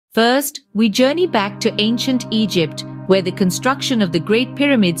First, we journey back to ancient Egypt, where the construction of the Great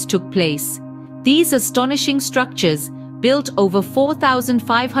Pyramids took place. These astonishing structures, built over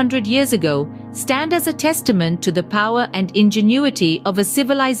 4,500 years ago, stand as a testament to the power and ingenuity of a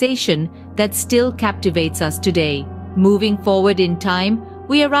civilization that still captivates us today. Moving forward in time,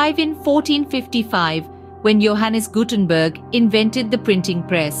 we arrive in 1455, when Johannes Gutenberg invented the printing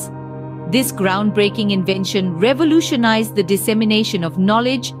press. This groundbreaking invention revolutionized the dissemination of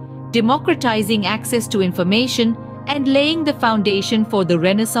knowledge, democratizing access to information, and laying the foundation for the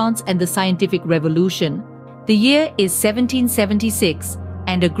Renaissance and the scientific revolution. The year is 1776,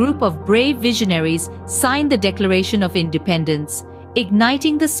 and a group of brave visionaries signed the Declaration of Independence,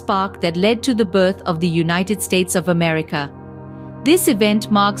 igniting the spark that led to the birth of the United States of America. This event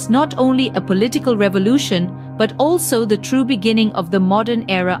marks not only a political revolution, but also the true beginning of the modern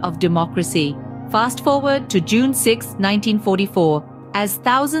era of democracy. Fast forward to June 6, 1944, as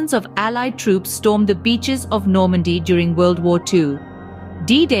thousands of Allied troops stormed the beaches of Normandy during World War II.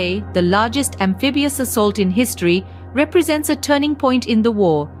 D-Day, the largest amphibious assault in history, represents a turning point in the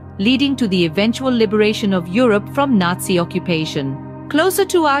war, leading to the eventual liberation of Europe from Nazi occupation. Closer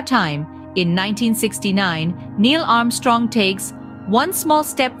to our time, in 1969, Neil Armstrong takes one small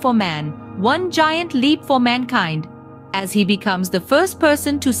step for man, one giant leap for mankind, as he becomes the first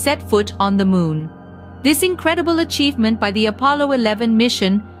person to set foot on the moon. This incredible achievement by the Apollo 11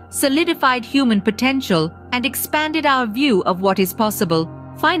 mission solidified human potential and expanded our view of what is possible.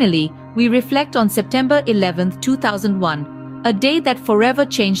 Finally, we reflect on September 11, 2001, a day that forever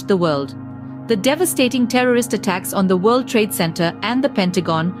changed the world. The devastating terrorist attacks on the World Trade Center and the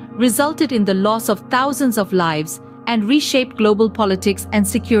Pentagon resulted in the loss of thousands of lives and reshaped global politics and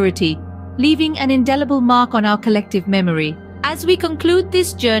security, leaving an indelible mark on our collective memory. As we conclude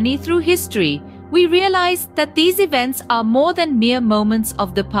this journey through history, we realize that these events are more than mere moments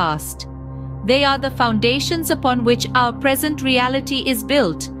of the past. They are the foundations upon which our present reality is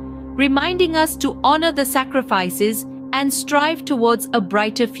built, reminding us to honor the sacrifices and strive towards a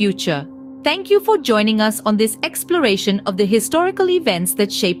brighter future. Thank you for joining us on this exploration of the historical events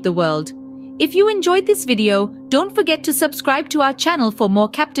that shaped the world. If you enjoyed this video, don't forget to subscribe to our channel for more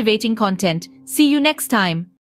captivating content. See you next time.